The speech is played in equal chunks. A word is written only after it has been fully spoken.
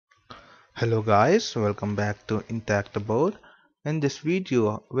Hello guys, welcome back to Intact Abode. In this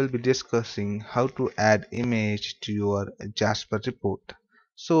video, we'll be discussing how to add image to your Jasper report.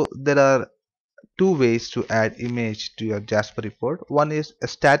 So there are two ways to add image to your Jasper report. One is a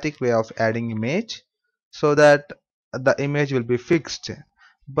static way of adding image so that the image will be fixed.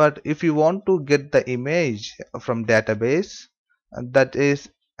 But if you want to get the image from database, that is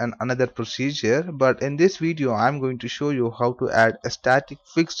another procedure. But in this video, I'm going to show you how to add a static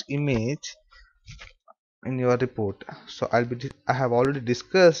fixed image in your report. So I have already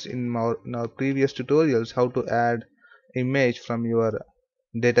discussed in our previous tutorials how to add image from your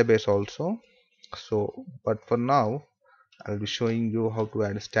database also. So but for now I'll be showing you how to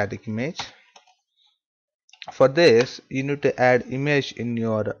add a static image. For this you need to add image in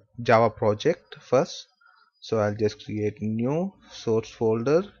your Java project first. So I'll just create new source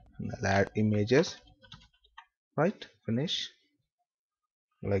folder and I'll add images. Right, finish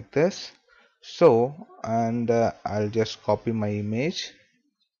like this. So and I'll just copy my image,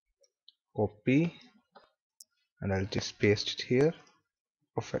 copy, and I'll just paste it here.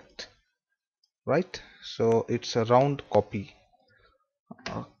 Perfect. Right, so it's a round copy.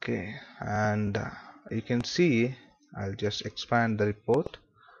 Okay, and you can see I'll just expand the report.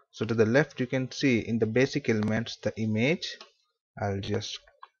 So to the left you can see in the basic elements the image. I'll just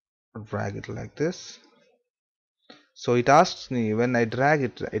drag it like this. So it asks me, when I drag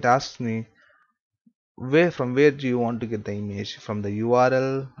it, it asks me where do you want to get the image, from the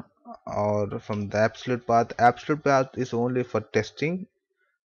URL or from the absolute path. Absolute path is only for testing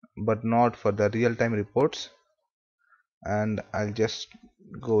but not for the real-time reports. And I'll just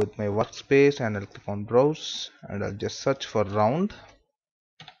go with my workspace and I'll click on browse and I'll just search for round.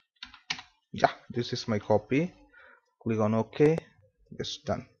 Yeah, this is my copy. Click on OK. Just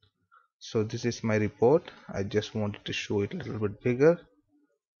done. So this is my report. I just wanted to show it a little bit bigger.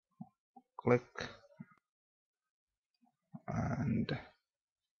 Click and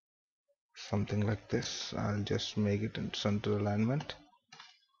something like this. I'll just make it in center alignment.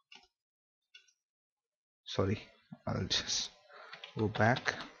 Sorry, I'll just go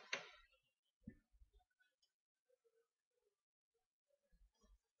back.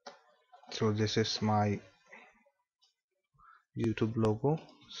 So this is my YouTube logo.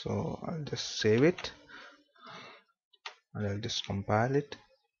 So I'll just save it and I'll just compile it.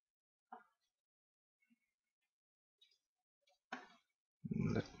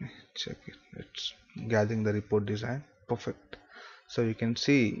 Let me check it. It's gathering the report design. Perfect. So you can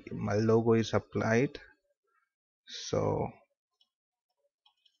see my logo is applied. So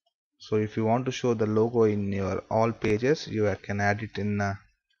if you want to show the logo in your all pages, you can add it in a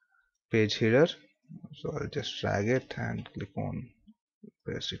page header. So I'll just drag it and click on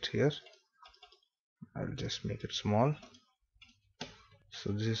paste it here. I'll just make it small.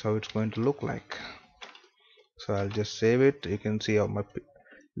 So this is how it's going to look like. So I'll just save it. You can see how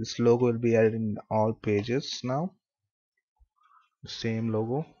this logo will be added in all pages now. The same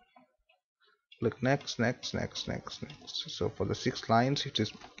logo. Click next. So for the 6 lines it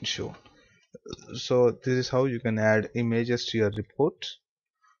is shown. So this is how you can add images to your report.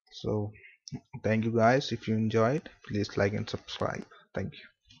 So thank you guys. If you enjoyed, please like and subscribe. Thank you.